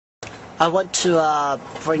I want to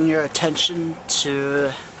bring your attention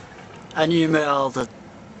to an email that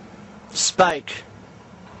Spike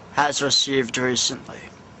has received recently.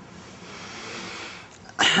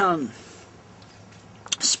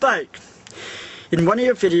 Spike, in one of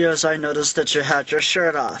your videos I noticed that you had your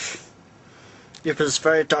shirt off. It was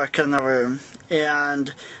very dark in the room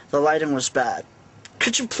and the lighting was bad.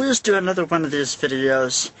 Could you please do another one of these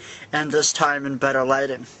videos, and this time in better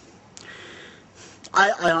lighting?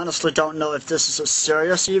 I honestly don't know if this is a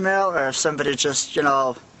serious email or if somebody just,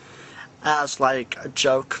 as like a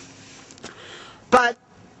joke. But,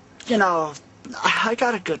 I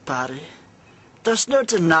got a good body. There's no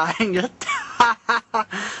denying it.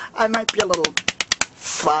 I might be a little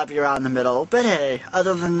flabby around the middle, but hey,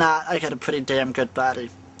 other than that, I got a pretty damn good body.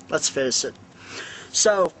 Let's face it.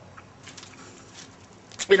 So,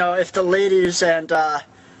 if the ladies and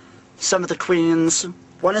some of the queens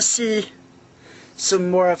want to see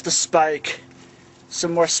some more of the Spike,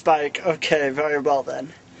 some more Spike, okay, very well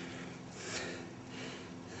then.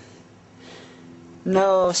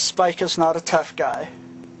 No, Spike is not a tough guy.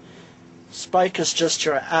 Spike is just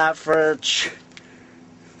your average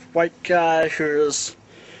white guy who's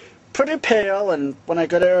pretty pale, and when I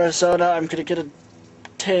go to Arizona I'm gonna get a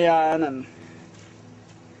tan, and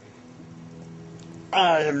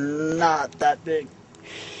I am not that big.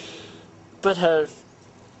 But hey,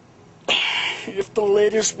 if the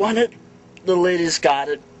ladies want it, the ladies got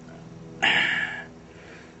it.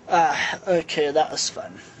 Okay, that was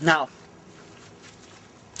fun. Now,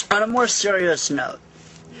 on a more serious note,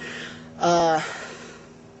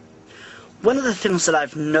 one of the things that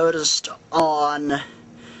I've noticed on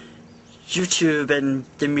YouTube and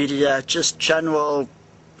the media, just general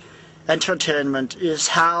entertainment, is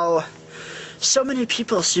how so many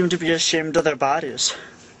people seem to be ashamed of their bodies.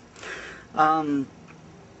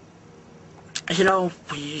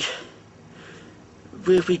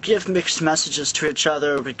 We give mixed messages to each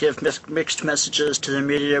other, we give mixed messages to the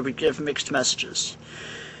media, we give mixed messages.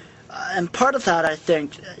 And part of that, I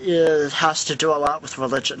think, has to do a lot with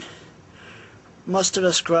religion. Most of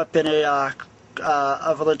us grew up in a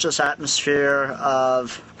religious atmosphere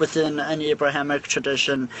within an Abrahamic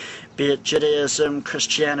tradition, be it Judaism,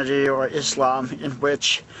 Christianity, or Islam, in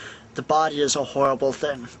which the body is a horrible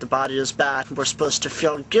thing. The body is bad, and we're supposed to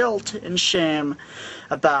feel guilt and shame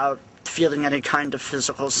about feeling any kind of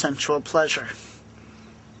physical, sensual pleasure.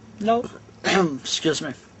 No, excuse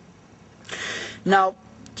me. Now,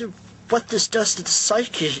 what this does to the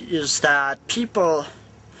psyche is that people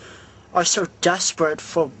are so desperate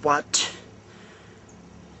for what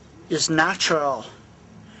is natural.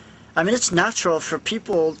 I mean, it's natural for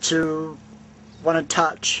people to want to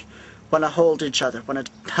touch, want to hold each other, want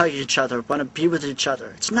to hug each other, want to be with each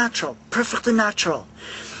other. It's natural, perfectly natural.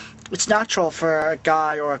 It's natural for a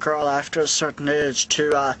guy or a girl after a certain age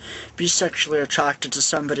to be sexually attracted to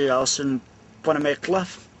somebody else and want to make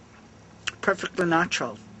love. Perfectly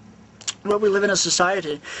natural. Well, we live in a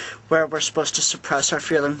society where we're supposed to suppress our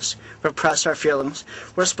feelings, repress our feelings.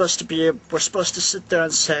 We're supposed to sit there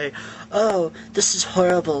and say, oh, this is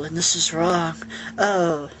horrible and this is wrong.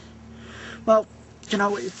 Oh. Well,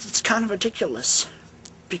 it's kind of ridiculous,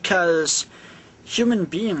 because human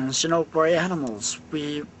beings, we're animals.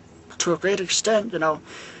 We, to a great extent,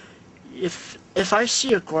 if I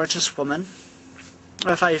see a gorgeous woman,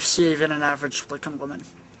 or if I see even an average looking woman,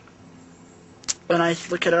 and I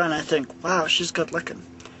look at her and I think, wow, she's good looking.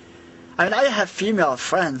 I mean, I have female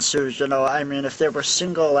friends who, if they were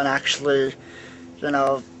single and actually,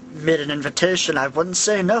 made an invitation, I wouldn't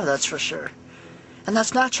say no, that's for sure. And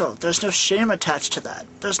that's natural. There's no shame attached to that.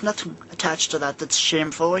 There's nothing attached to that that's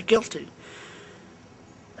shameful or guilty.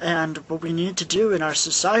 And what we need to do in our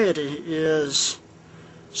society is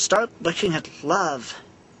start looking at love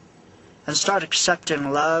and start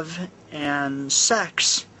accepting love and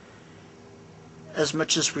sex as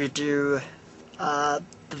much as we do the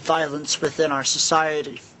violence within our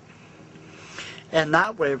society. And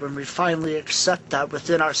that way, when we finally accept that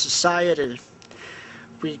within our society,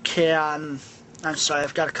 we can... I'm sorry,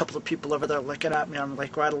 I've got a couple of people over there looking at me. I'm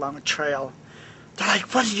like right along a trail. They're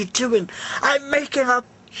like, what are you doing? I'm making a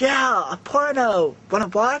porno. Wanna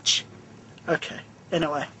watch? Okay,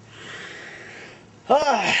 anyway.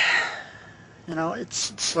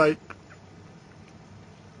 It's like,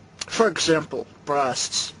 for example,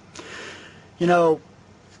 breasts. You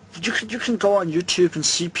can go on YouTube and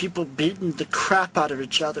see people beating the crap out of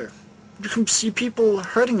each other. You can see people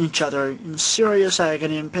hurting each other in serious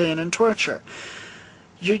agony and pain and torture.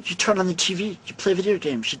 You turn on the TV, you play video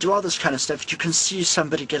games, you do all this kind of stuff, you can see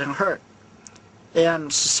somebody getting hurt.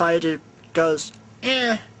 And society goes,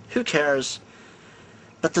 who cares?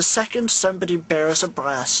 But the second somebody bears a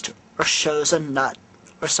breast or shows a nut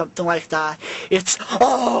or something like that, it's,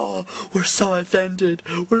 oh, we're so offended,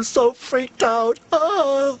 we're so freaked out,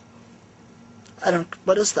 oh.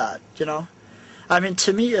 What is that, you know? I mean,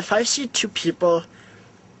 to me, if I see two people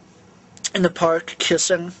in the park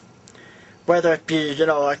kissing, whether it be, you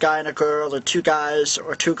know, a guy and a girl, or two guys,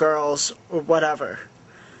 or two girls, or whatever,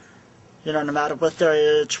 you know, no matter what their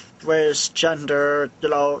age, race, gender, you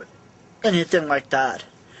know, anything like that,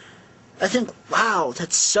 I think, wow,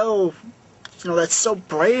 that's so, you know, that's so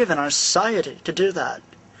brave in our society to do that.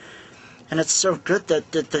 And it's so good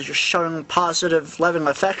that you're showing positive, loving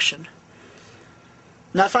affection.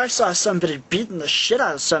 Now, if I saw somebody beating the shit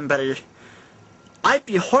out of somebody, I'd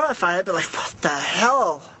be horrified. I'd be like, what the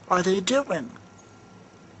hell are they doing?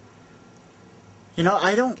 You know,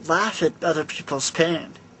 I don't laugh at other people's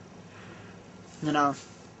pain. You know,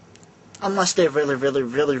 unless they really, really,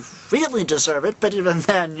 really, really deserve it. But even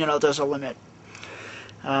then, you know, there's a limit.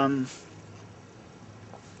 Yeah,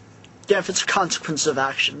 if it's a consequence of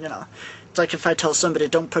action, you know. It's like if I tell somebody,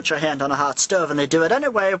 don't put your hand on a hot stove, and they do it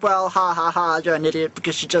anyway, well, ha ha ha, you're an idiot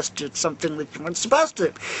because you just did something that you weren't supposed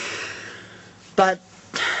to. But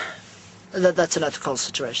that's an ethical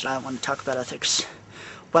situation. I don't want to talk about ethics.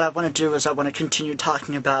 What I want to do is I want to continue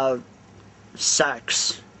talking about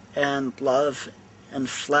sex and love and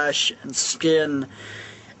flesh and skin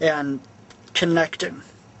and connecting.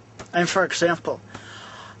 And for example,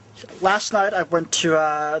 last night I went to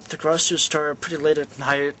the grocery store pretty late at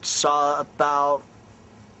night, saw about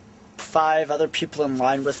 5 other people in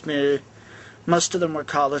line with me. Most of them were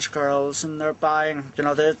college girls, and they're buying, you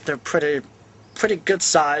know, they're pretty good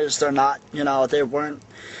size. They're not, you know, they weren't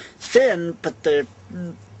thin, but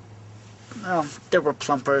well, they were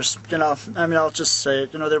plumpers, you know. I mean, I'll just say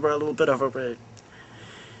it, you know, they were a little bit overweight.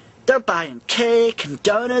 They're buying cake and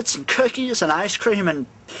donuts and cookies and ice cream and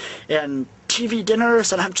TV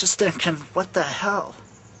dinners, and I'm just thinking, what the hell?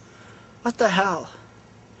 What the hell?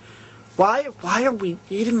 Why are we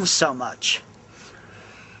eating so much?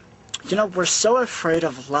 You know, we're so afraid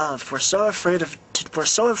of love. We're so afraid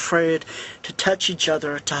to touch each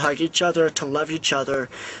other, to hug each other, to love each other,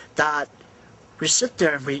 that we sit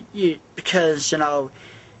there and we eat because, you know,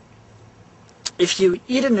 if you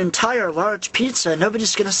eat an entire large pizza,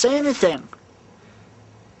 nobody's going to say anything.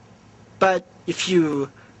 But if you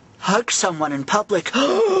hug someone in public,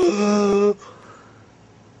 I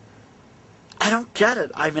don't get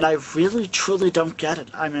it. I mean, I really, truly don't get it.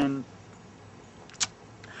 I mean,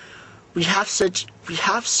 we have such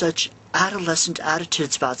adolescent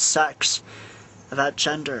attitudes about sex, about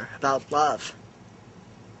gender, about love.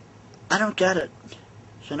 I don't get it,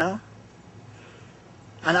 you know?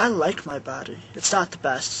 And I like my body. It's not the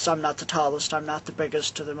best. I'm not the tallest. I'm not the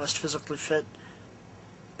biggest or the most physically fit.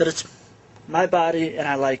 But it's my body, and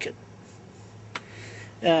I like it.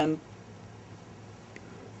 And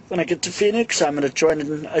when I get to Phoenix, I'm going to join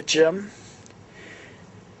in a gym.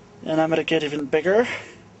 And I'm going to get even bigger,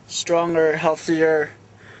 stronger, healthier.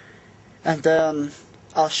 And then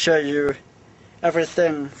I'll show you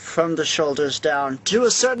everything from the shoulders down. To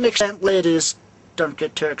a certain extent, ladies, don't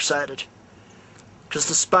get too excited. Because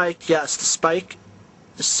the spike, yes, the spike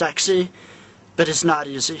is sexy, but it's not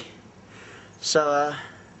easy. So,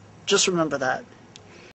 just remember that.